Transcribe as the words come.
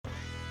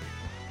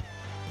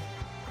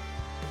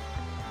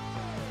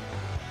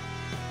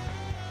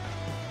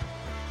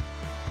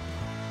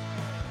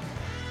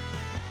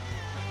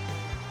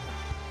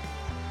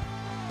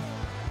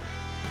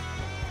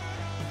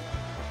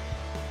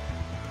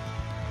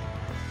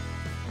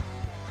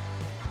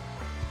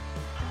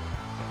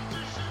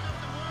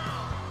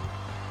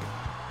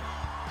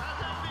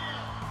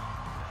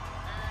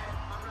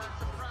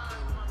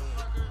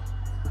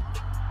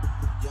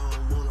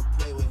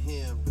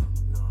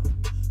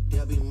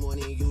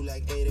morning, you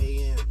like 8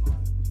 a.m.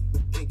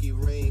 Pinky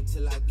ring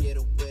till I get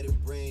a wedding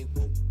ring.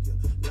 Yeah.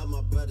 Love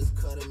my brothers,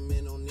 cut them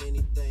in on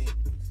anything.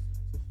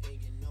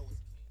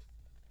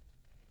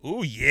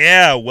 Ooh,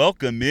 yeah.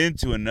 Welcome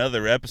into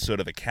another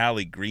episode of the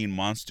Cali Green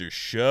Monster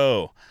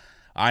Show.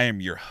 I am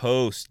your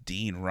host,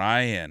 Dean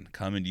Ryan,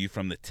 coming to you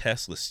from the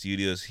Tesla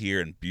studios here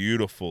in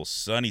beautiful,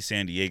 sunny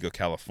San Diego,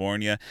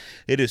 California.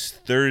 It is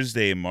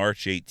Thursday,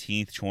 March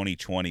 18th,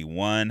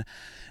 2021.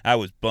 I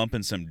was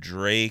bumping some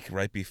Drake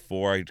right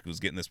before I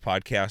was getting this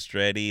podcast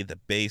ready. The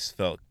bass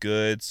felt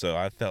good, so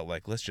I felt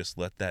like let's just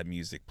let that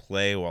music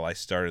play while I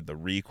started the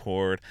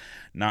record.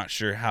 Not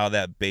sure how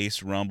that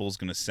bass rumble is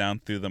going to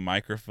sound through the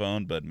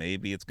microphone, but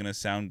maybe it's going to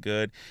sound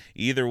good.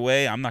 Either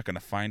way, I'm not going to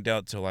find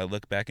out till I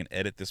look back and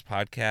edit this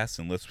podcast.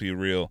 And let's be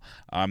real,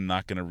 I'm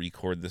not going to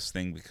record this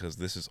thing because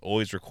this is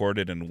always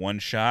recorded in one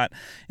shot.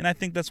 And I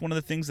think that's one of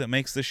the things that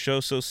makes this show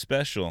so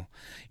special.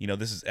 You know,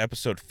 this is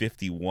episode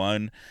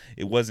 51.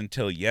 It wasn't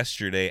until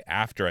yesterday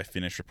after I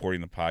finished recording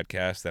the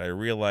podcast that I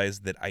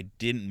realized that I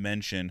didn't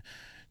mention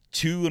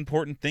two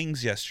important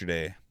things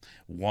yesterday.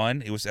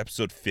 One, it was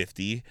episode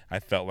 50. I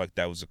felt like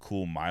that was a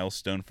cool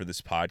milestone for this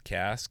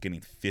podcast,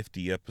 getting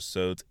 50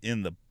 episodes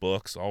in the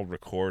books, all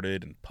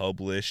recorded and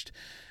published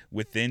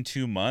within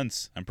 2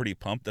 months. I'm pretty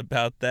pumped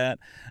about that.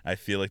 I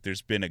feel like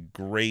there's been a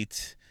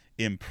great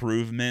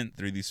improvement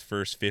through these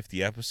first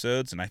 50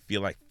 episodes, and I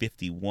feel like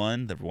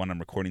 51, the one I'm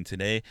recording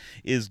today,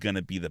 is going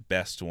to be the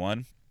best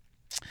one.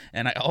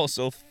 And I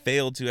also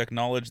failed to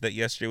acknowledge that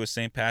yesterday was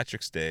St.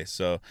 Patrick's Day.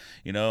 So,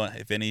 you know,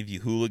 if any of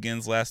you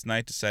hooligans last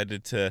night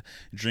decided to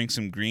drink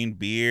some green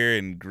beer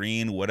and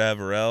green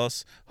whatever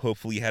else,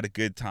 hopefully you had a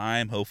good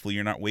time. Hopefully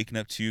you're not waking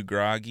up too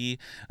groggy.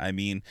 I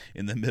mean,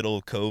 in the middle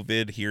of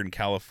COVID here in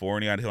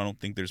California, I don't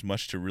think there's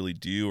much to really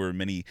do or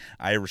many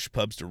Irish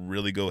pubs to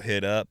really go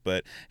hit up.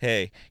 But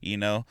hey, you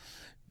know,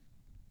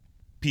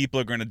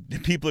 people are gonna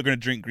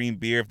drink green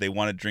beer if they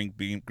want to drink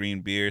green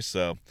beer.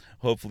 So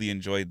hopefully you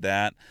enjoyed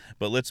that.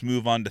 But let's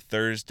move on to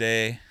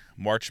Thursday.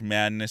 March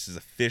Madness is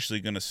officially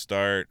gonna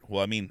start.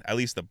 Well, I mean, at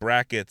least the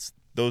brackets,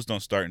 those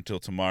don't start until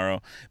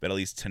tomorrow, but at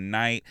least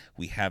tonight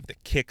we have the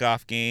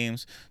kickoff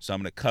games. So I'm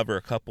going to cover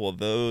a couple of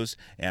those,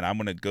 and I'm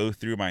going to go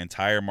through my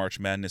entire March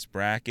Madness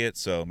bracket.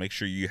 So make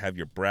sure you have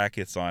your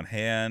brackets on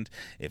hand.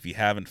 If you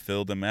haven't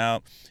filled them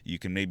out, you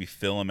can maybe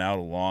fill them out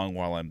along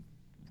while I'm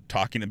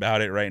talking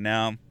about it right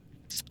now.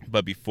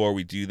 But before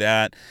we do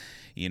that,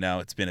 you know,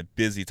 it's been a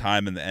busy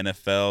time in the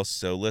NFL,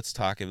 so let's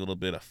talk a little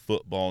bit of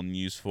football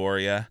news for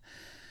you.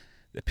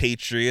 The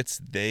Patriots,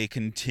 they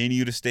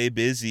continue to stay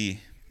busy.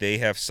 They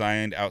have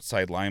signed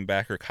outside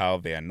linebacker Kyle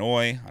Van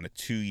Noy on a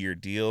 2-year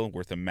deal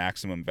worth a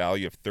maximum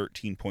value of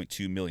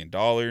 $13.2 million.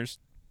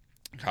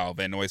 Kyle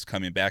Van Noy is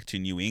coming back to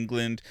New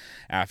England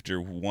after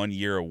 1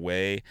 year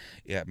away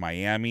at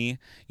Miami.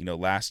 You know,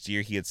 last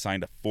year he had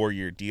signed a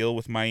 4-year deal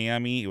with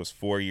Miami. It was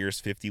 4 years,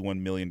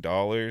 $51 million.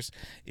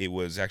 It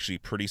was actually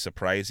pretty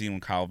surprising when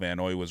Kyle Van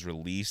Noy was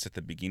released at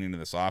the beginning of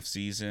this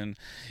offseason.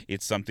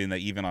 It's something that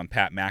even on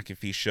Pat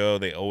McAfee's show,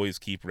 they always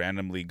keep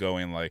randomly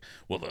going like,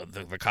 well,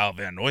 the Kyle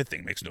Van Noy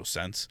thing makes no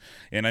sense.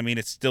 And I mean,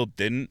 it still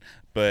didn't,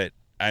 but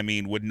I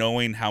mean, with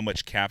knowing how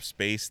much cap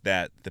space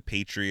that the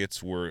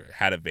Patriots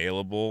had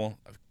available,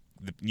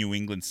 the New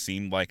England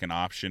seemed like an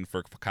option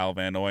for Kyle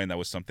Van Noy, and that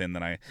was something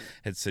that I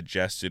had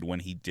suggested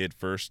when he did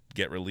first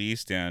get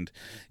released. And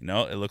you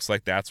know, it looks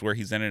like that's where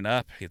he's ended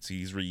up.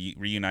 He's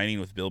reuniting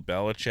with Bill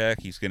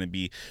Belichick. He's going to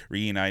be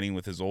reuniting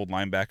with his old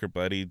linebacker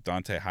buddy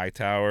Dante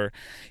Hightower.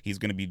 He's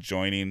going to be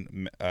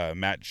joining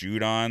Matt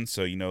Judon.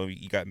 So you know,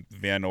 you got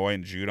Van Noy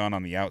and Judon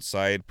on the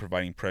outside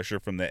providing pressure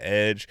from the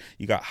edge.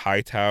 You got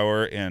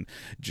Hightower and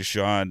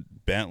Jashawn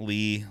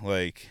Bentley.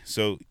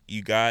 So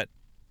you got,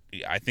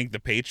 I think the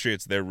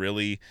Patriots,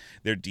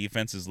 their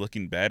defense is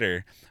looking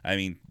better. I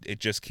mean, it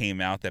just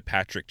came out that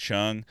Patrick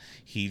Chung,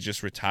 he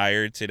just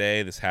retired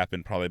today. This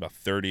happened probably about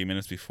 30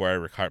 minutes before I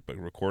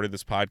recorded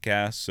this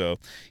podcast. So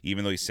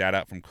even though he sat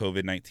out from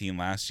COVID-19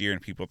 last year and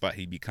people thought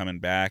he'd be coming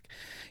back,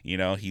 you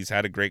know, he's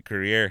had a great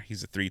career.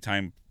 He's a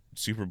 3-time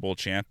Super Bowl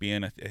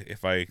champion,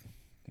 if I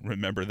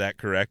remember that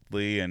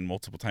correctly, and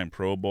multiple-time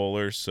Pro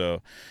Bowler.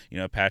 So, you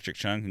know, Patrick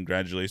Chung,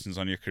 congratulations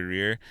on your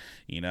career.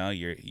 You know,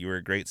 you were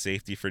a great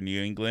safety for New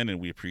England,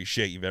 and we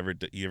appreciate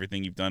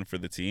everything you've done for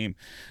the team.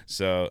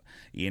 So,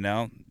 you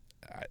know,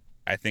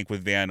 I think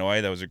with Van Noy,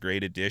 that was a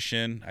great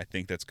addition. I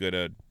think that's going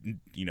to,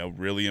 you know,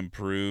 really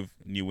improve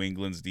New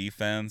England's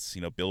defense.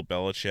 You know, Bill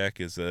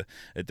Belichick is a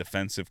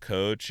defensive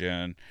coach,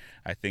 and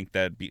I think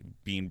that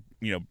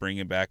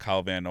bringing back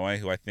Kyle Van Noy,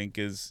 who I think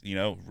is, you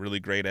know, really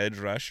great edge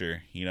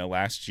rusher. You know,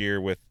 last year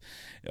with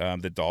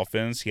the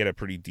Dolphins, he had a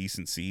pretty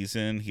decent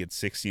season. He had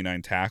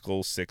 69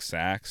 tackles, 6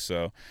 sacks.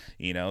 So,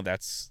 you know,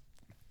 that's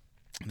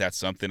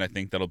something I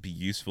think that'll be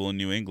useful in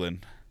New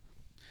England.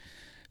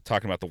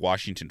 Talking about the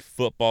Washington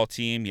football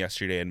team,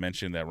 yesterday I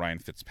mentioned that Ryan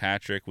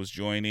Fitzpatrick was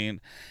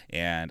joining,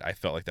 and I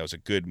felt like that was a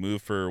good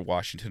move for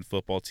Washington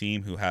football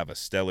team, who have a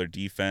stellar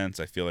defense.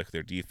 I feel like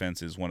their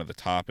defense is one of the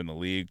top in the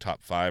league,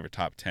 top 5 or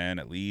top 10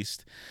 at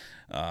least.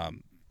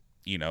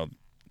 You know,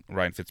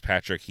 Ryan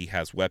Fitzpatrick, he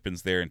has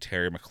weapons there, and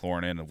Terry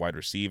McLaurin at wide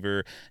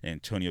receiver, and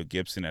Antonio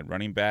Gibson at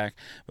running back.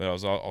 But I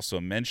was also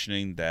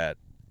mentioning that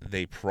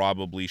they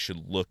probably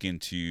should look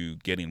into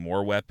getting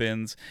more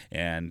weapons,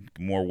 and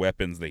more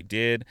weapons they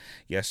did.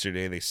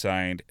 Yesterday they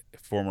signed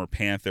former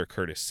Panther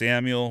Curtis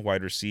Samuel,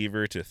 wide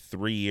receiver, to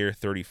 3-year,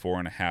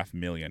 $34.5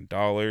 million.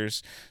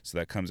 So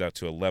that comes out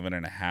to $11.5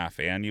 million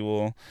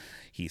annual.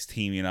 He's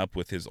teaming up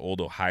with his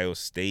old Ohio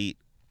State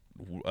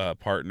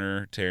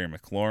partner Terry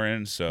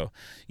McLaurin. So,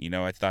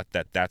 I thought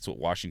that that's what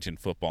Washington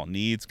football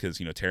needs,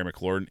 because, Terry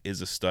McLaurin is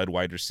a stud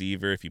wide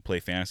receiver. If you play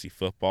fantasy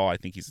football, I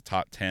think he's a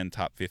top 10,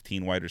 top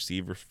 15 wide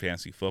receiver for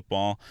fantasy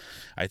football.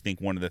 I think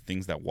one of the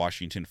things that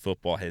Washington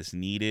football has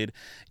needed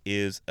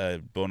is a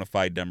bona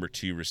fide number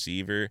 2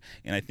 receiver,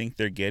 and I think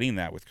they're getting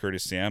that with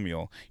Curtis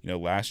Samuel.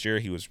 Last year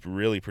he was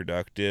really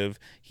productive.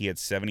 He had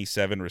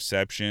 77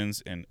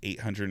 receptions and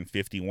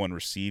 851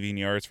 receiving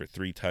yards for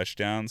 3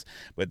 touchdowns,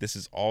 but this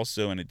is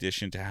also in addition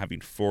to having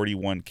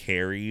 41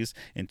 carries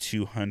and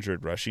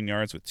 200 rushing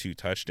yards with 2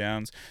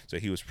 touchdowns. So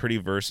he was pretty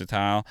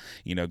versatile.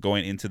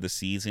 Going into the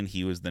season,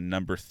 he was the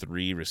number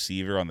 3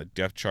 receiver on the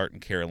depth chart in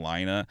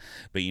Carolina.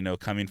 But,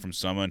 coming from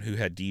someone who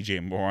had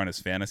DJ Moore on his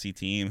fantasy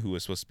team, who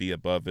was supposed to be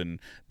above and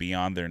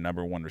beyond their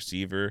number 1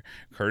 receiver,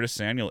 Curtis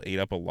Samuel ate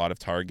up a lot of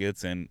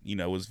targets and,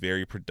 was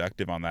very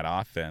productive on that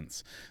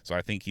offense. So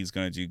I think he's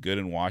going to do good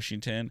in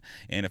Washington.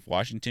 And if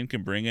Washington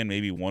can bring in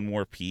maybe one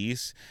more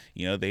piece,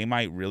 they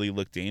might really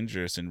look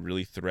dangerous and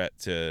really threat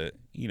to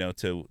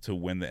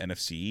win the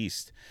NFC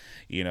East.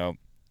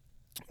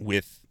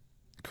 With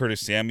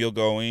Curtis Samuel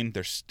going,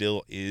 there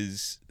still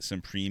is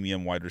some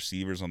premium wide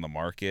receivers on the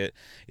market.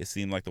 It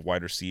seemed like the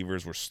wide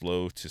receivers were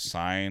slow to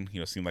sign.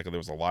 It seemed like there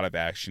was a lot of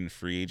action in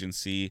free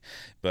agency,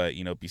 but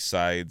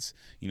besides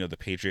the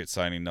Patriots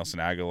signing Nelson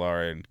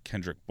Aguilar and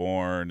Kendrick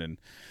Bourne, and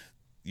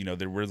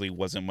there really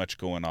wasn't much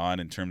going on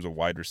in terms of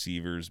wide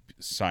receivers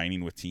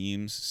signing with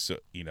teams. So,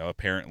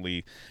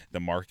 apparently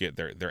the market,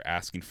 they're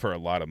asking for a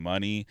lot of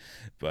money.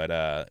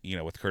 But,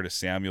 with Curtis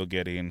Samuel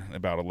getting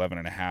about $11.5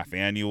 million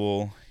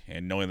annual,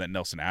 and knowing that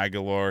Nelson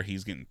Aguilar,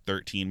 he's getting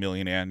 $13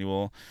 million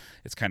annual,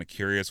 it's kind of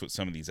curious what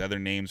some of these other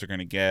names are going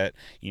to get.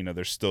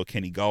 There's still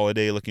Kenny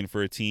Golladay looking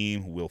for a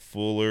team, Will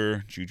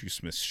Fuller, Juju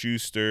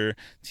Smith-Schuster,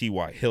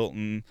 T.Y.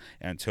 Hilton,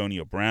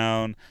 Antonio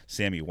Brown,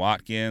 Sammy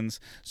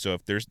Watkins. So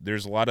if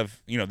there's a lot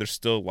of, there's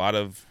still a lot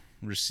of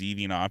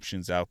receiving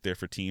options out there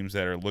for teams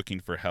that are looking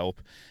for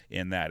help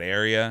in that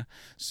area.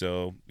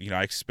 So,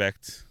 I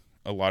expect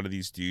a lot of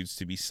these dudes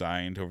to be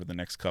signed over the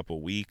next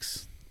couple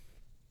weeks.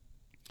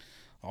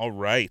 All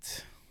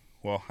right.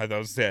 Well, I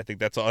think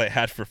that's all I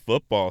had for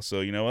football.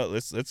 So, what?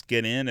 Let's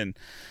get in and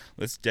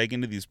let's dig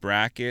into these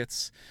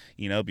brackets.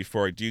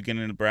 Before I do get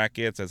into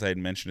brackets, as I had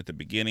mentioned at the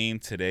beginning,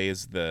 today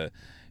is the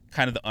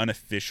kind of the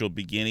unofficial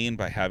beginning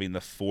by having the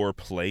 4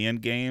 play-in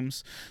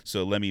games.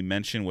 So let me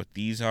mention what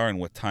these are and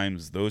what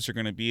times those are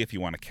going to be if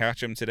you want to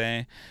catch them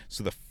today.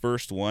 So the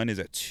first one is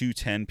at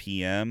 2:10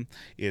 p.m.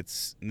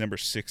 It's number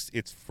 6.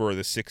 It's for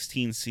the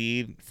 16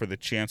 seed for the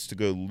chance to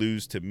go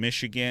lose to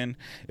Michigan.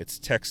 It's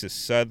Texas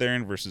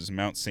Southern versus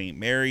Mount St.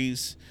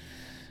 Mary's.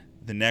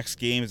 The next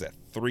game is at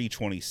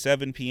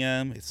 3:27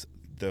 p.m.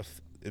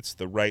 It's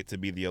the right to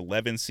be the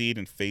 11 seed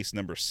and face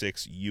number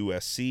 6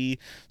 USC.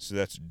 So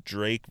that's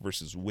Drake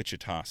versus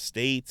Wichita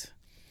State.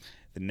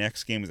 The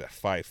next game is at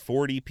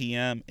 5:40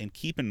 p.m. And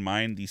keep in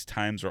mind, these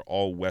times are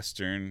all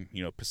Western,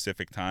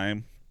 Pacific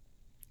time.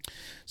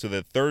 So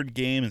the third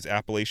game is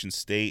Appalachian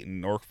State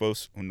and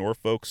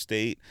Norfolk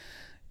State.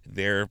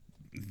 They're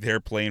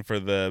playing for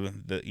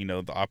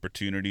the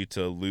opportunity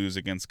to lose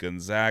against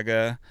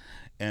Gonzaga.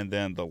 And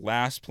then the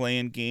last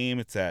play-in game,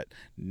 it's at,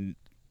 no,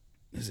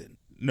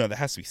 that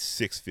has to be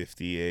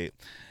 6:58.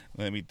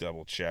 Let me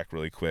double check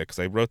really quick, because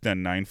I wrote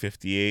down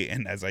 9:58,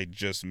 and as I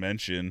just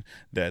mentioned,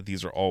 that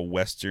these are all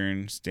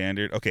Western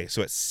Standard. Okay,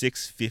 so at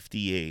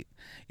 6:58,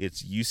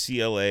 it's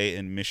UCLA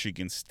and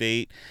Michigan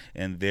State,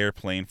 and they're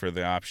playing for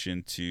the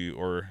option to,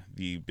 or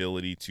the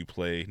ability to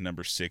play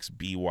number 6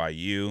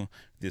 BYU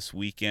this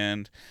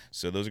weekend.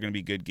 So those are going to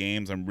be good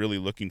games. I'm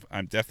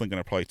definitely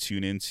going to probably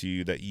tune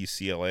into that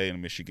UCLA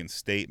and Michigan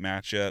State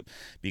matchup,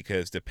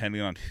 because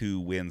depending on who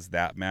wins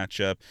that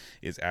matchup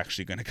is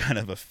actually going to kind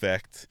of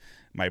affect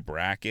my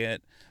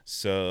bracket.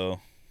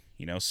 So,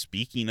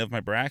 speaking of my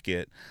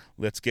bracket,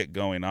 let's get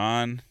going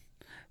on.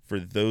 For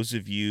those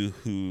of you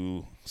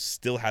who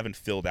still haven't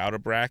filled out a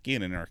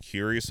bracket and are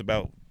curious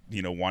about,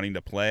 wanting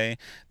to play,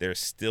 there's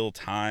still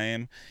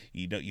time.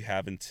 You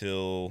have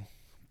until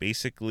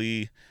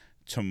basically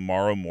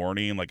tomorrow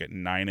morning, like at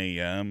 9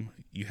 a.m.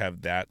 You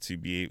have that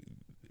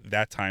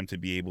time to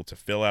be able to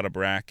fill out a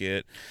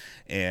bracket.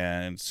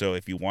 And so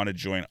if you want to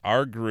join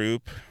our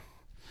group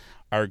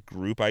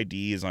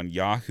ID is on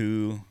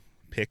Yahoo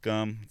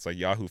Pick'em. It's like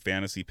Yahoo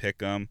Fantasy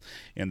Pick'em,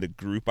 and the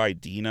group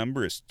ID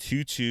number is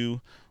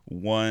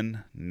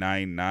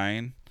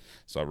 22199.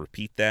 So I'll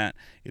repeat that.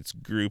 It's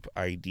group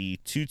ID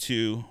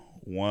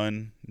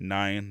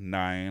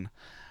 22199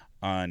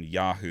 on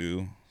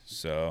Yahoo.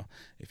 So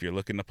if you're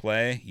looking to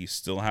play, you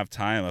still have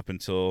time up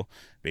until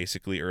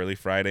basically early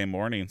Friday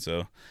morning.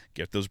 So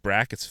get those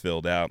brackets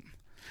filled out.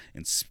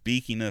 And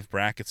speaking of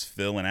brackets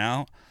filling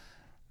out,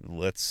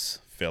 let's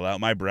fill out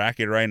my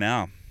bracket right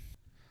now.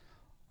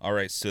 All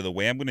right, so the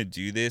way I'm going to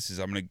do this is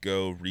I'm going to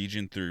go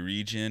region through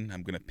region.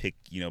 I'm going to pick,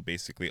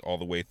 basically all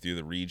the way through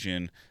the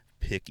region,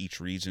 pick each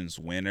region's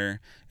winner,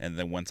 and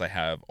then once I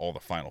have all the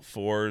final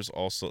fours,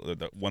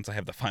 once I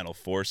have the final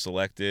four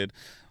selected,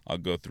 I'll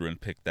go through and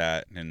pick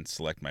that and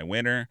select my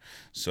winner.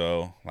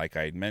 So, like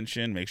I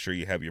mentioned, make sure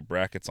you have your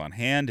brackets on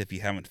hand if you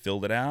haven't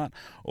filled it out,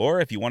 or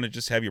if you want to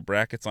just have your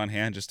brackets on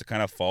hand just to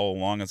kind of follow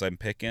along as I'm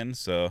picking.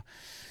 So,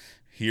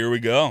 here we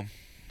go.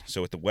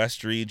 So, with the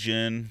West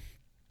region,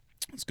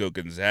 let's go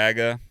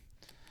Gonzaga.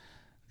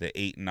 The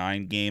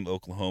 8-9 game,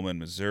 Oklahoma and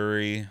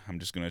Missouri. I'm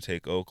just going to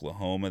take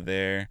Oklahoma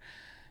there.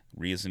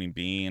 Reasoning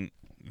being,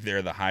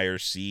 they're the higher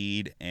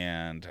seed,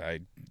 and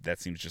that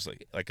seems just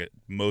like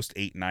most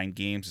 8-9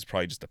 games is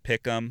probably just a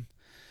pick 'em.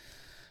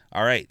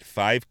 All right,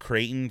 5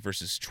 Creighton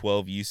versus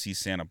 12 UC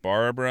Santa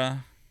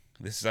Barbara.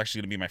 This is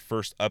actually going to be my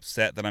first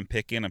upset that I'm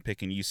picking. I'm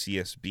picking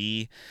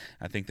UCSB.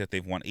 I think that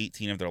they've won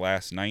 18 of their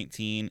last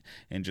 19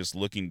 and just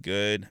looking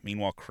good.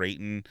 Meanwhile,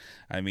 Creighton,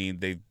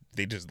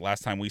 they just,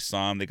 last time we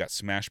saw them, they got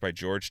smashed by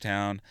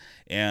Georgetown.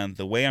 And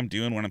the way I'm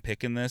doing when I'm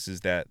picking this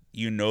is that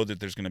that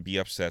there's going to be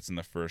upsets in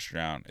the first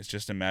round. It's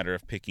just a matter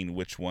of picking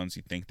which ones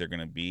you think they're going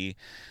to be.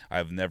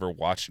 I've never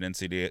watched an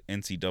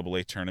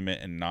NCAA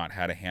tournament and not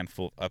had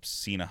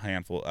seen a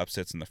handful of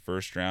upsets in the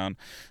first round.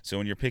 So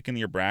when you're picking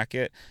your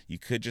bracket, you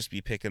could just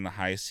be picking the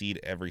highest seed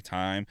every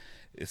time.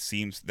 It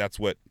seems that's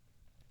what,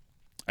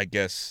 I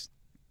guess,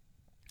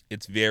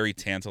 it's very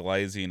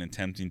tantalizing and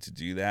tempting to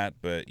do that,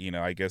 but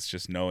I guess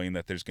just knowing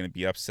that there's going to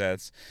be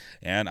upsets,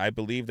 and I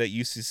believe that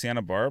UC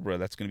Santa Barbara,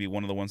 that's going to be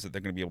one of the ones that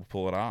they're going to be able to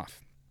pull it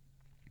off.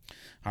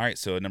 All right,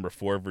 so number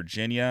 4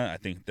 Virginia, I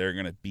think they're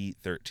going to beat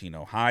 13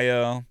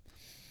 Ohio.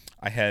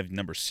 I have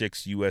number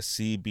 6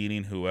 USC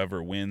beating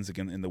whoever wins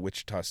again in the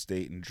Wichita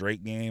State and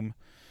Drake game.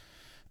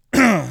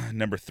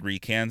 Number 3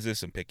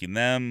 Kansas, I'm picking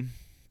them.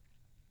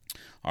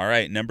 All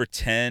right, number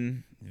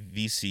 10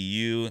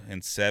 VCU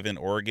and 7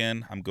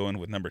 Oregon. I'm going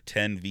with number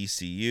 10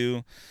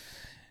 VCU.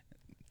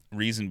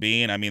 Reason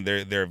being,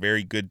 they're a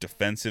very good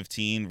defensive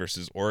team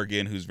versus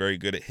Oregon, who's very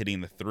good at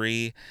hitting the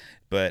three.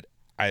 But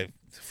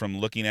from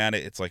looking at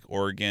it, it's like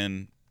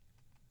Oregon,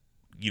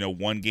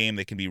 one game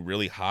they can be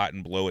really hot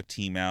and blow a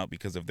team out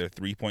because of their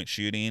three-point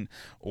shooting,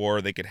 or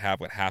they could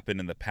have what happened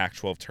in the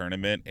Pac-12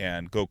 tournament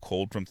and go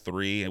cold from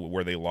three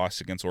where they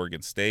lost against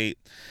Oregon State.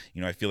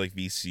 I feel like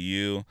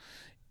VCU,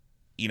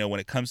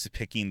 when it comes to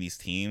picking these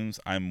teams,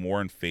 I'm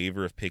more in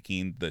favor of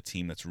picking the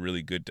team that's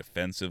really good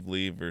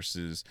defensively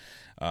versus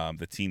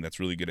the team that's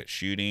really good at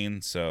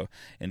shooting. So,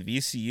 and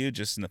VCU,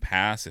 just in the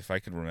past, if I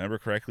can remember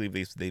correctly,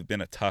 they've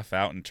been a tough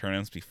out in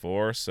tournaments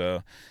before.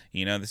 So,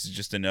 this is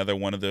just another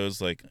one of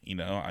those, we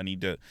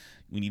need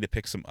to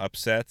pick some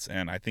upsets,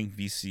 and I think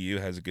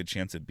VCU has a good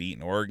chance of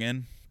beating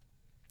Oregon.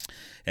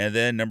 And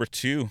then number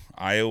 2,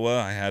 Iowa.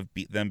 I have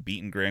them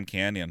beating Grand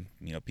Canyon.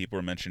 People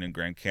are mentioning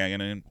Grand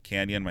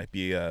Canyon might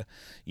be a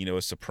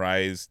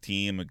surprise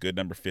team, a good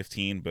number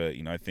 15. But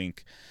I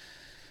think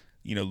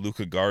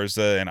Luka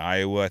Garza and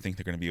Iowa, I think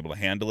they're going to be able to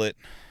handle it.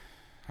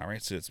 All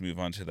right, so let's move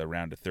on to the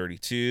round of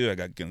 32. I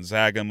got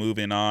Gonzaga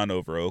moving on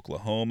over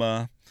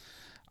Oklahoma.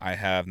 I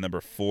have number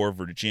 4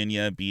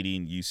 Virginia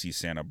beating UC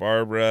Santa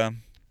Barbara.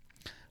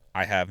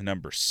 I have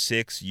number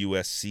 6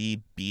 USC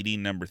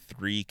beating number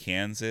 3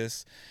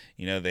 Kansas.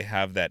 They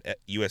have that,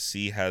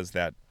 USC has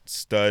that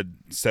stud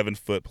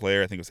 7-foot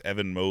player. I think it was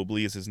Evan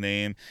Mobley is his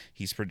name.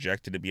 He's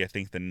projected to be, I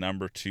think, the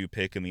number 2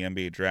 pick in the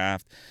NBA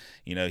draft.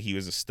 He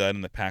was a stud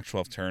in the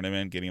Pac-12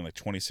 tournament, getting like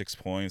 26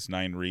 points,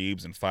 9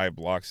 rebounds, and 5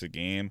 blocks a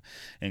game.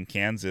 And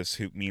Kansas,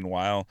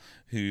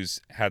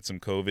 who's had some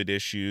COVID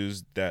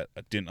issues that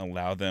didn't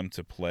allow them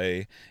to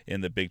play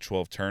in the Big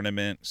 12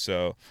 tournament.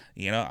 So,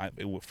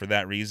 for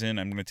that reason,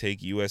 I'm going to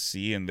take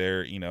USC and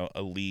their,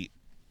 elite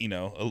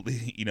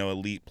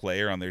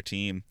player on their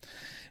team.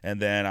 And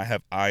then I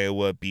have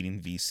Iowa beating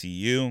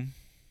VCU.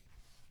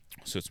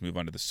 So let's move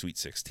on to the Sweet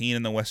 16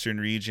 in the Western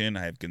region.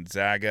 I have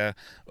Gonzaga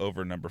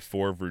over number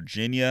 4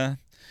 Virginia.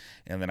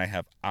 And then I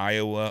have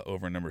Iowa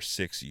over number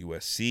 6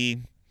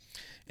 USC.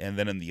 And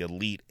then in the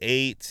Elite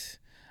 8,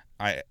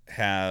 I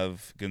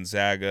have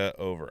Gonzaga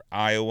over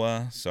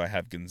Iowa. So I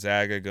have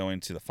Gonzaga going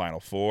to the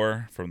Final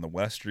Four from the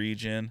West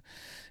region.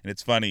 And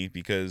it's funny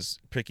because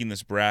picking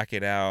this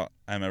bracket out,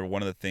 I remember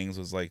one of the things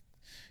was like,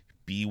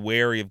 be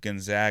wary of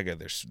Gonzaga.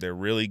 They're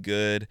really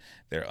good.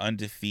 They're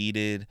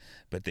undefeated,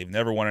 but they've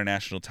never won a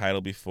national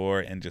title before.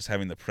 And just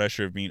having the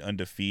pressure of being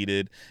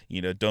undefeated,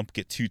 don't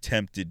get too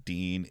tempted,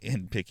 Dean,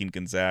 in picking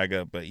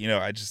Gonzaga. But,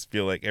 I just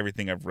feel like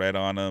everything I've read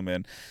on them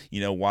and,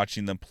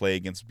 watching them play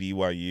against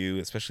BYU,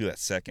 especially that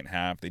second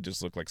half, they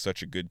just look like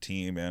such a good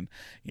team. And,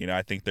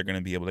 I think they're going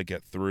to be able to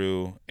get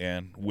through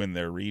and win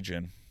their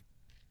region.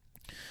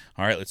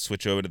 All right, let's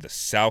switch over to the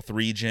South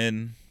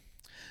region.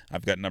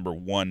 I've got number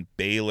 1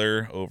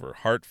 Baylor over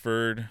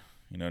Hartford.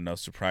 No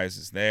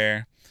surprises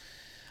there.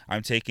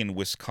 I'm taking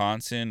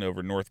Wisconsin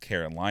over North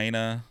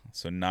Carolina,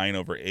 so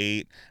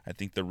 9/8. I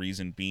think the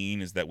reason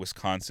being is that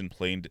Wisconsin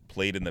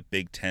played in the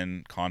Big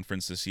Ten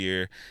Conference this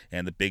year,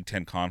 and the Big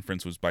Ten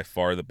Conference was by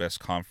far the best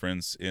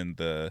conference in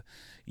the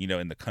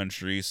in the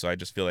country. So I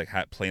just feel like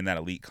playing that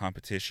elite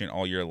competition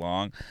all year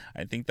long,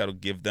 I think that'll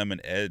give them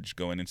an edge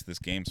going into this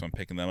game. So I'm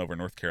picking them over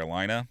North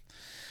Carolina.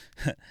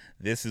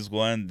 This is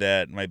one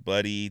that my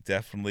buddy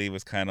definitely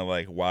was kind of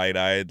like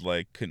wide-eyed,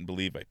 like couldn't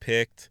believe I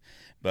picked.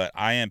 But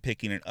I am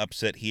picking an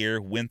upset here,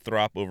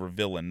 Winthrop over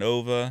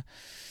Villanova.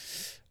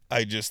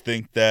 I just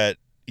think that,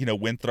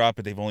 Winthrop,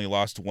 they've only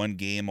lost one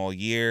game all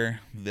year.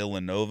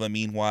 Villanova,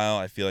 meanwhile,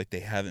 I feel like they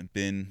haven't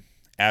been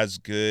as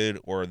good,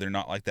 or they're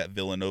not like that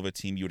Villanova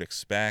team you would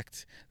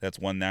expect that's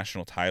won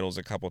national titles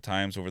a couple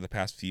times over the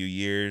past few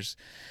years.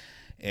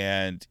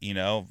 And,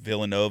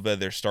 Villanova,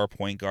 their star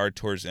point guard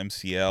towards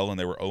MCL, and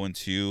they were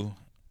 0-2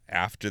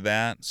 after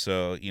that.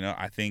 So,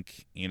 I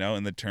think,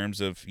 in the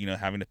terms of,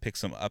 having to pick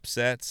some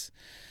upsets,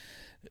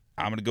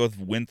 I'm going to go with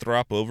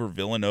Winthrop over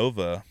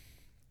Villanova.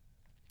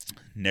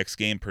 Next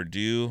game,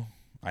 Purdue.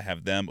 I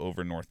have them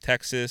over North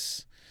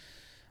Texas.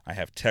 I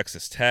have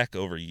Texas Tech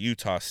over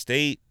Utah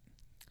State.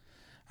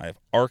 I have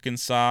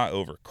Arkansas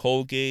over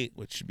Colgate,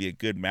 which should be a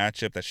good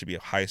matchup. That should be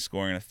a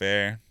high-scoring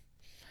affair.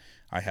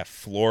 I have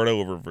Florida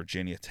over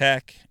Virginia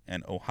Tech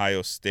and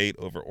Ohio State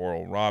over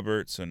Oral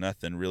Roberts, so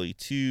nothing really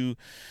too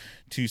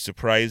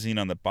surprising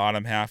on the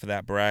bottom half of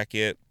that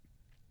bracket.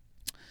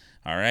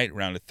 All right,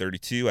 round of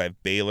 32, I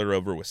have Baylor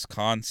over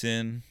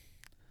Wisconsin.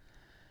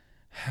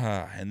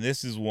 And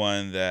this is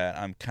one that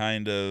I'm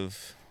kind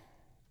of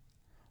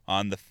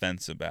on the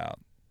fence about.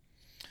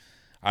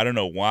 I don't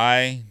know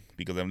why,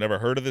 because I've never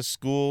heard of this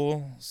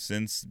school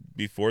since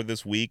before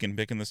this week and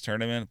picking this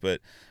tournament, but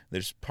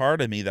there's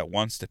part of me that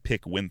wants to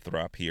pick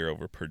Winthrop here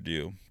over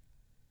Purdue.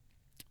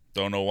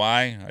 Don't know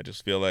why. I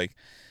just feel like,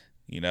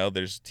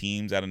 there's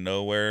teams out of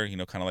nowhere,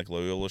 kind of like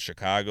Loyola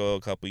Chicago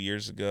a couple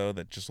years ago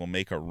that just will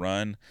make a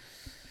run.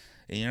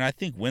 And, I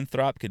think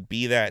Winthrop could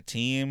be that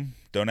team.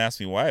 Don't ask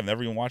me why. I've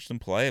never even watched them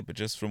play, but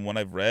just from what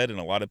I've read and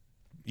a lot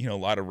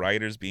of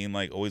writers being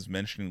like always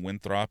mentioning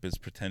Winthrop as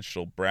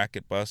potential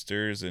bracket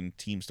busters and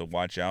teams to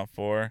watch out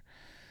for.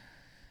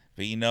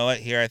 But you know what?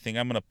 Here I think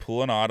I'm going to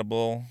pull an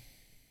audible,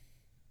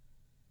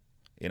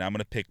 and I'm going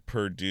to pick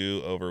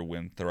Purdue over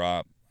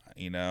Winthrop.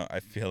 I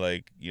feel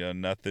like,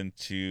 nothing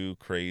too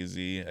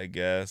crazy, I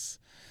guess.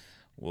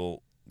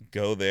 We'll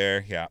go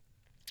there. Yeah.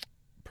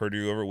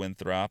 Purdue over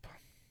Winthrop.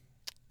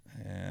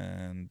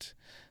 And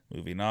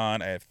moving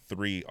on, I have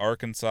 3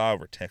 Arkansas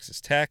over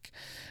Texas Tech.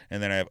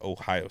 And then I have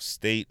Ohio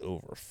State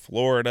over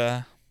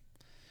Florida.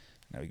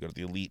 Now we go to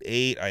the Elite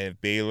 8. I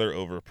have Baylor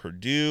over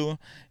Purdue.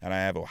 And I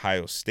have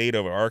Ohio State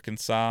over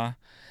Arkansas.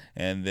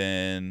 And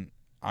then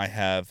I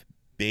have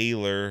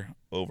Baylor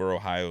over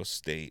Ohio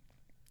State.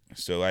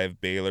 So I have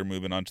Baylor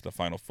moving on to the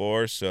Final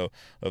Four. So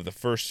of the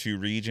first 2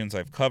 regions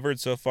I've covered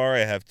so far, I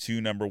have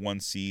 2 number 1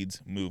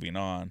 seeds moving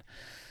on.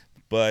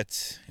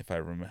 But if I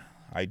remember,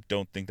 I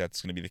don't think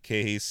that's going to be the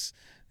case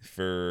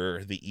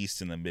for the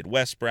East and the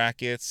Midwest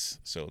brackets.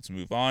 So let's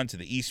move on to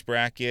the East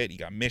bracket. You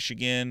got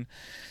Michigan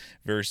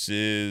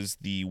versus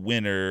the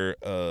winner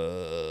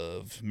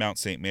of Mount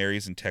St.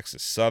 Mary's and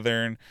Texas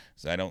Southern.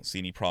 So I don't see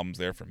any problems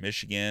there for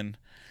Michigan.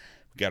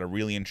 We got a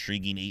really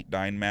intriguing 8-9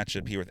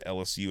 matchup here with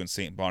LSU and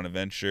St.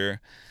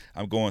 Bonaventure.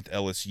 I'm going with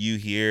LSU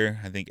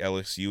here. I think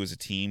LSU is a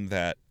team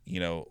that,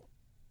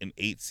 an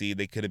 8 seed,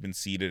 they could have been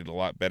seeded a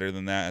lot better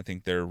than that. I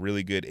think they're a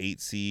really good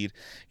 8 seed.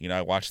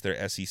 I watched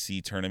their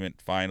SEC tournament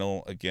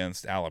final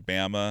against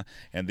Alabama,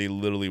 and they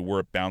literally were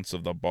a bounce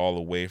of the ball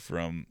away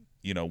from,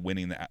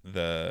 winning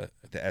the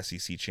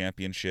SEC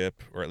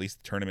championship, or at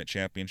least the tournament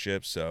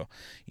championship. So,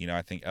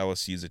 I think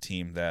LSU is a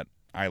team that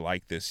I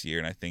like this year,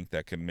 and I think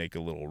that can make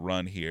a little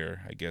run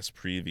here, I guess,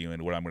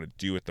 previewing what I'm going to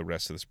do with the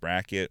rest of this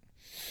bracket.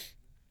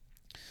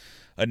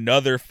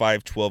 Another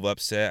 5-12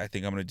 upset I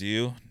think I'm going to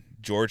do.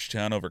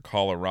 Georgetown over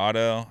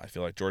Colorado. I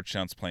feel like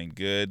Georgetown's playing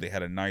good. They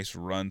had a nice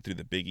run through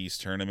the Big East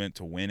tournament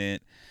to win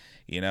it.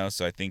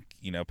 So I think,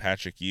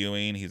 Patrick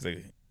Ewing,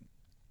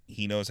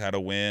 he knows how to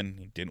win.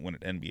 He didn't win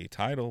an NBA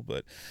title,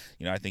 but,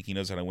 I think he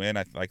knows how to win.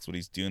 I like what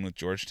he's doing with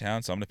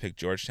Georgetown, so I'm going to pick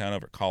Georgetown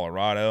over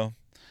Colorado.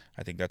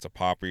 I think that's a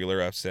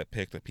popular upset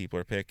pick that people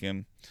are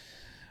picking.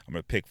 I'm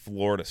going to pick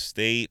Florida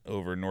State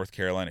over North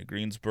Carolina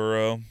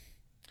Greensboro.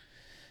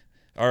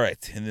 All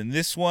right, and then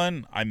this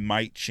one I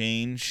might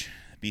change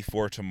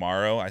before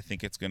tomorrow. I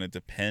think it's going to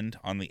depend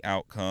on the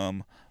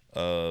outcome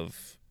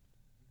of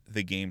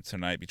the game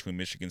tonight between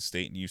Michigan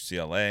State and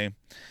UCLA.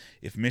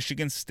 If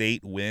Michigan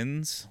State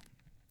wins,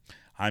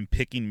 I'm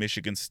picking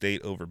Michigan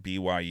State over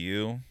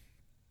BYU.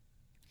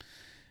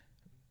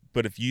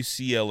 But if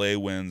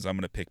UCLA wins, I'm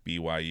going to pick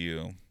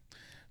BYU.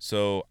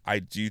 So I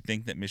do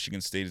think that Michigan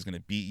State is going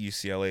to beat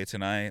UCLA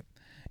tonight.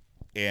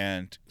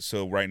 And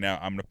so right now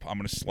I'm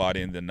going to slot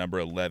in the number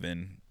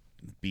 11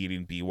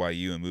 beating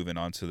BYU and moving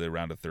on to the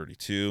round of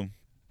 32.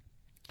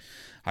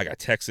 I got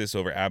Texas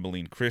over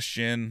Abilene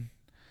Christian.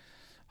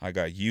 I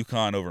got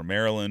UConn over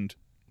Maryland.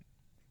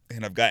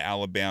 And I've got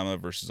Alabama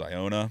versus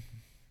Iona.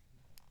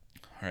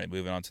 All right,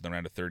 moving on to the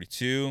round of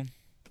 32.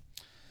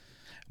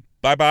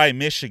 Bye-bye,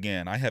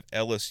 Michigan. I have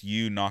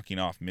LSU knocking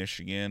off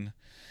Michigan.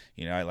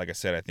 Like I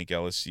said, I think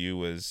LSU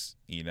was,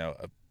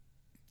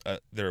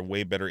 they're a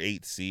way better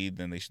 8th seed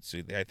than they should. So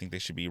I think they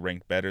should be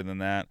ranked better than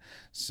that.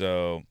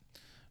 So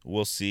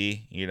we'll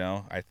see.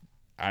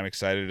 I'm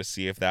excited to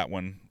see if that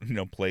one,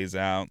 plays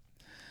out.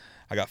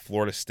 I got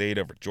Florida State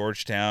over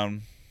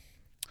Georgetown.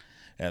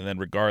 And then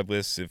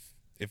regardless if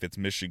it's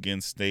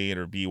Michigan State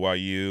or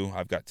BYU,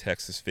 I've got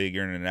Texas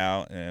figuring it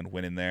out and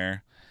winning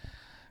there.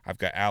 I've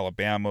got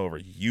Alabama over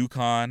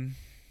UConn.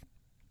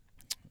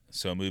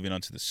 So moving on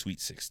to the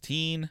Sweet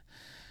 16,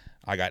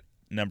 I got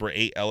number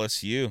 8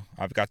 LSU.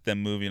 I've got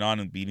them moving on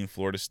and beating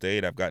Florida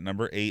State. I've got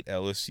number 8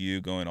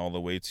 LSU going all the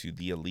way to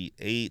the Elite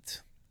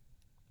 8.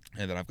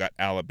 And then I've got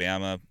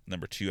Alabama,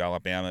 number 2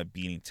 Alabama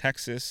beating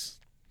Texas.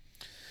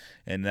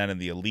 And then in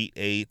the Elite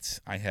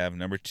 8, I have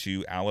number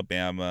 2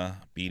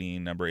 Alabama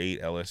beating number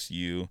 8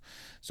 LSU.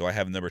 So I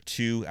have number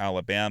 2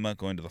 Alabama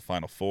going to the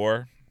Final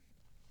Four.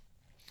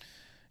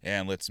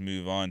 And let's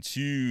move on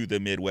to the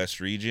Midwest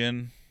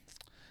region.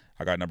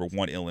 I got number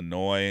 1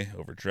 Illinois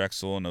over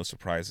Drexel. No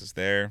surprises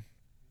there.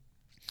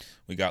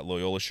 We got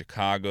Loyola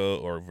Chicago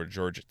over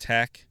Georgia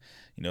Tech.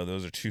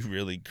 Those are 2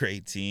 really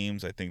great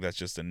teams. I think that's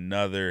just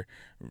another,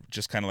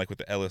 just kind of like with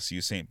the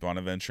LSU St.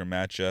 Bonaventure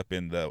matchup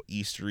in the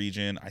East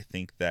region. I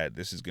think that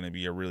this is going to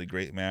be a really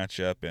great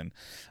matchup, and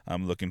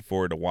I'm looking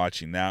forward to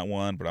watching that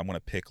one. But I'm going to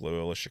pick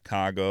Loyola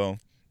Chicago.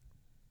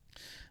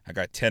 I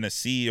got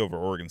Tennessee over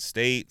Oregon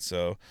State,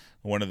 so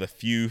one of the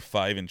few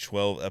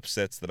 5-12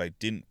 upsets that I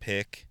didn't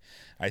pick.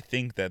 I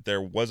think that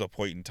there was a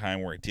point in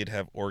time where I did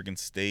have Oregon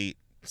State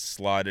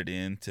slotted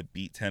in to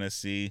beat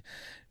Tennessee,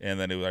 and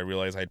then I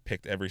realized I'd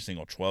picked every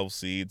single 12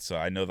 seed, so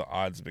I know the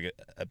odds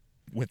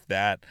with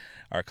that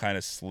are kind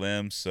of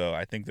slim, so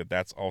I think that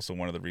that's also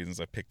one of the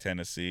reasons I picked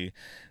Tennessee.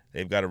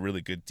 They've got a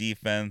really good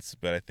defense,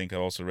 but I think I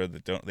also read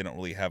that they don't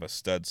really have a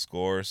stud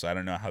scorer, so I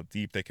don't know how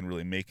deep they can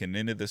really make it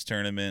into this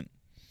tournament.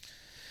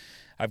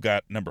 I've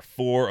got number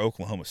 4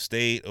 Oklahoma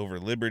State over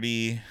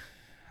Liberty.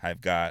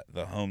 I've got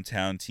the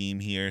hometown team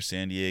here,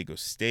 San Diego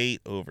State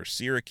over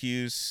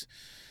Syracuse.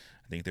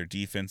 I think their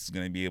defense is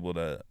going to be able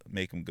to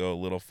make them go a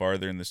little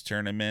farther in this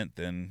tournament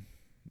than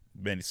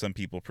some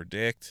people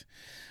predict.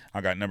 I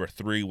got number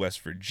 3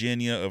 West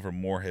Virginia over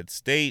Morehead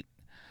State.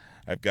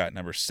 I've got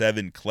number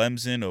 7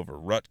 Clemson over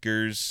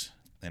Rutgers.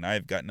 And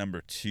I've got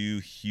number 2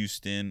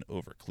 Houston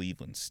over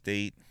Cleveland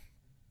State.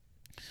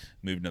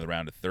 Moving to the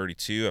round of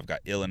 32, I've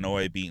got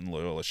Illinois beating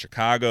Loyola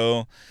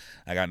Chicago.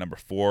 I got number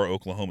 4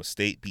 Oklahoma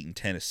State beating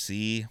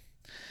Tennessee.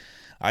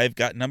 I've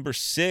got number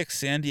 6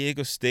 San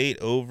Diego State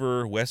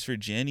over West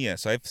Virginia.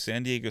 So I have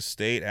San Diego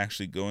State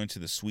actually going to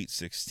the Sweet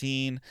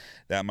 16.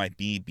 That might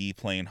be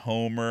playing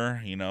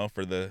Homer,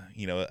 for the,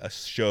 a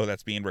show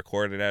that's being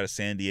recorded out of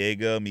San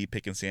Diego. Me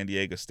picking San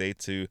Diego State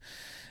to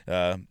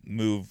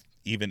move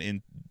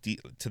even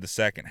to the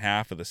second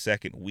half of the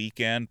second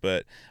weekend.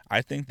 But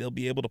I think they'll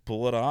be able to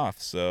pull it off.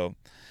 So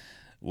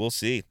we'll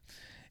see.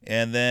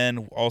 And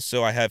then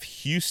also I have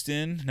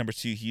Houston, number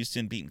 2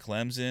 Houston beating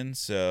Clemson.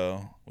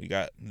 So we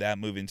got that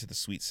moving to the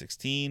Sweet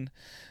 16.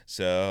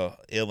 So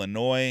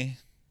Illinois,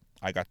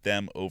 I got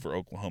them over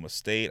Oklahoma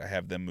State. I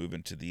have them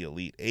moving to the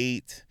Elite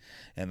 8.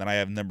 And then I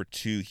have number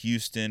 2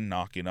 Houston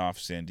knocking off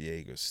San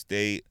Diego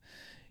State.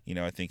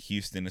 I think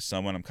Houston is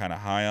someone I'm kind of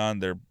high on.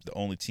 They're the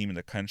only team in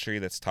the country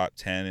that's top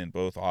 10 in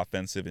both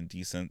offensive and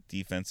decent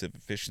defensive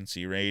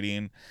efficiency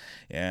rating,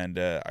 and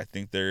I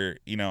think they're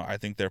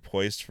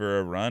poised for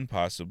a run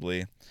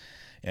possibly,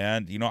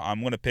 and I'm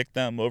going to pick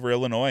them over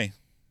Illinois.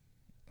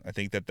 I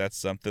think that's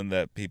something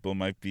that people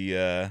might be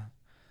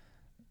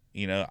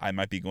I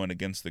might be going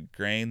against the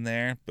grain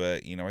there,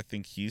 but I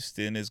think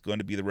Houston is going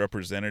to be the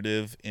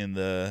representative in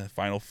the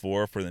Final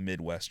Four for the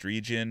Midwest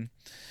region.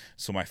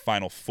 So my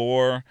Final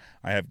Four,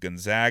 I have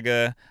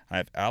Gonzaga, I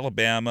have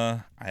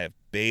Alabama, I have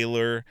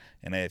Baylor,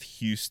 and I have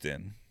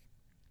Houston.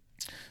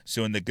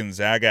 So in the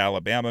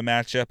Gonzaga-Alabama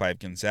matchup, I have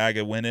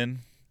Gonzaga winning.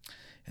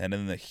 And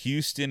in the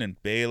Houston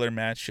and Baylor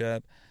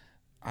matchup,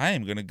 I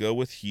am going to go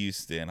with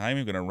Houston. I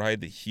am going to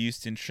ride the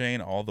Houston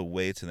train all the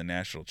way to the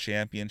national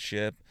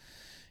championship.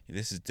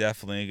 This is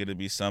definitely going to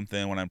be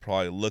something when I'm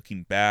probably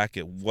looking back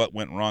at what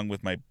went wrong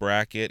with my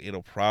bracket.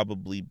 It'll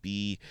probably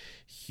be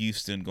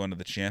Houston going to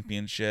the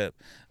championship.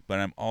 But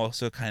I'm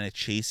also kind of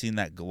chasing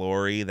that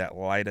glory, that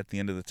light at the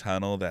end of the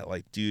tunnel, that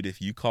dude, if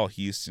you call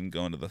Houston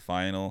going to the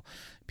final,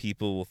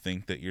 people will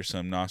think that you're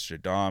some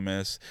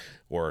Nostradamus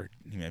or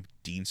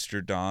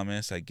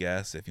Deanstradamus, I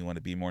guess, if you want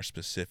to be more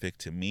specific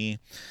to me.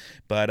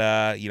 But,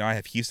 I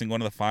have Houston going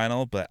to the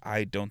final, but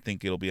I don't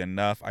think it'll be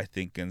enough. I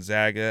think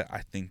Gonzaga,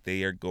 I think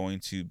they are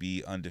going to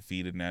be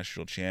undefeated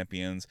national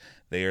champions.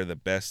 They are the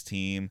best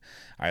team.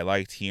 I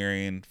liked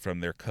hearing from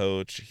their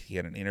coach. He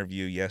had an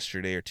interview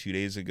yesterday or 2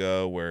 days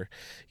ago where,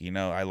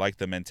 I like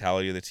the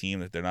mentality of the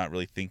team that they're not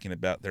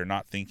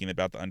thinking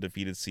about the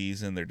undefeated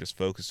season. They're just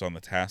focused on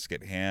the task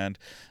at hand.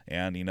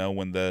 And,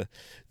 when the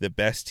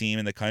best team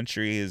in the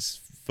country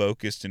is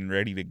focused and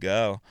ready to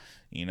go,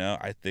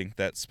 I think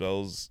that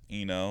spells,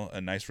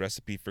 a nice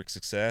recipe for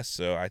success.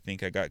 So I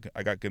think I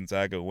got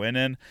Gonzaga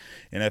winning.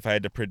 And if I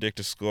had to predict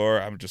a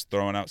score, I'm just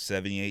throwing out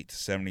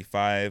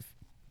 78-75.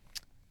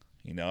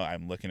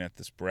 I'm looking at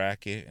this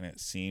bracket and it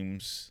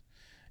seems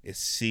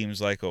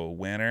like a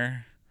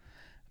winner.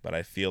 But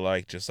I feel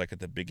like just like at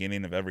the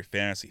beginning of every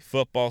fantasy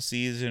football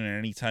season, and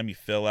anytime you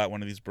fill out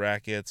one of these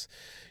brackets,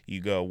 you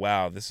go,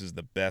 wow, this is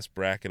the best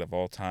bracket of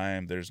all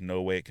time. There's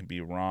no way it can be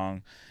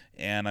wrong.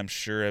 And I'm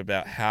sure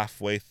about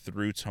halfway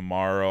through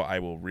tomorrow, I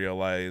will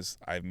realize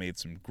I've made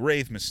some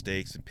grave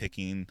mistakes in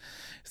picking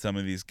some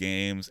of these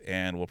games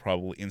and will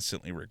probably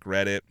instantly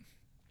regret it.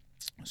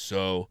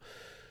 So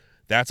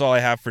that's all I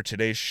have for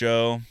today's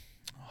show.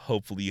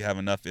 Hopefully you have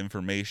enough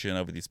information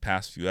over these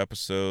past few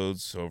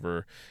episodes,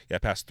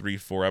 past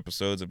 3-4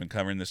 episodes I've been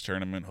covering this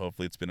tournament.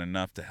 Hopefully it's been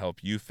enough to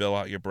help you fill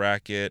out your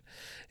bracket.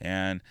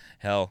 And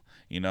hell,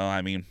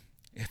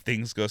 if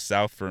things go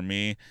south for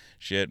me,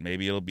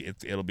 maybe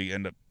it'll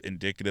end up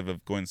indicative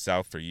of going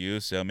south for you.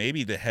 So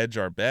maybe to hedge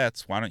our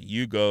bets, why don't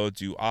you go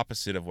do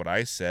opposite of what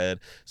I said?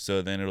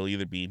 So then it'll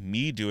either be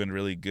me doing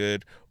really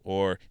good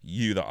or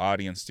you, the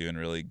audience, doing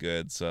really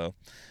good. So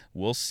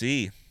we'll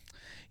see.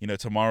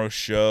 Tomorrow's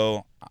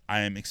show, I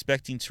am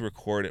expecting to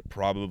record it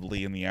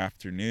probably in the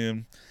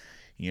afternoon.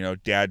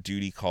 Dad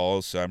duty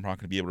calls, so I'm not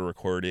going to be able to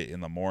record it in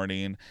the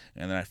morning.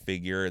 And then I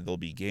figure there'll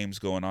be games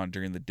going on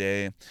during the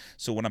day.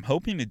 So what I'm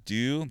hoping to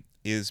do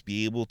is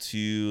be able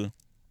to,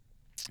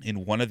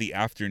 in one of the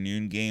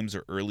afternoon games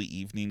or early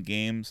evening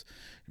games,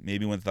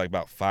 maybe with like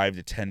about 5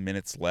 to 10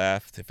 minutes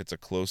left, if it's a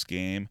close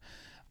game,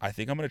 I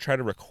think I'm going to try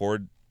to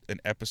record an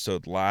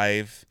episode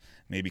live,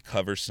 maybe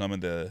cover some of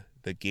the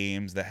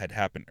games that had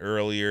happened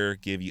earlier,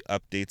 give you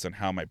updates on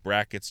how my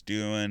bracket's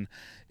doing,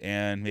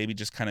 and maybe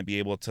just kind of be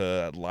able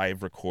to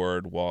live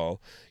record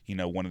while,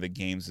 one of the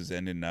games is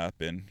ending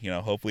up. And,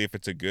 hopefully if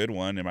it's a good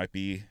one, it might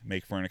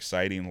make for an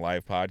exciting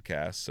live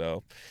podcast.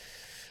 So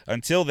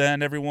until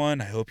then,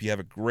 everyone, I hope you have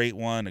a great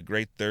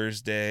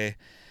Thursday.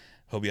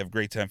 Hope you have a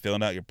great time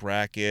filling out your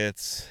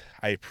brackets.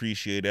 I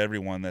appreciate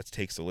everyone that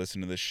takes a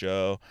listen to the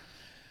show.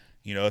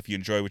 If you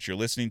enjoy what you're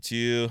listening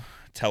to,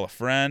 tell a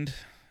friend.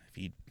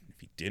 If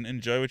you didn't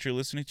enjoy what you're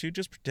listening to,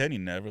 just pretend you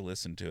never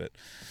listened to it.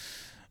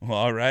 Well,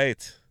 all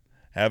right.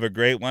 Have a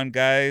great one,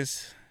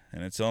 guys.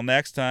 And until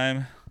next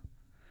time,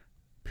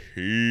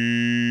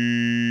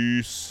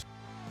 peace.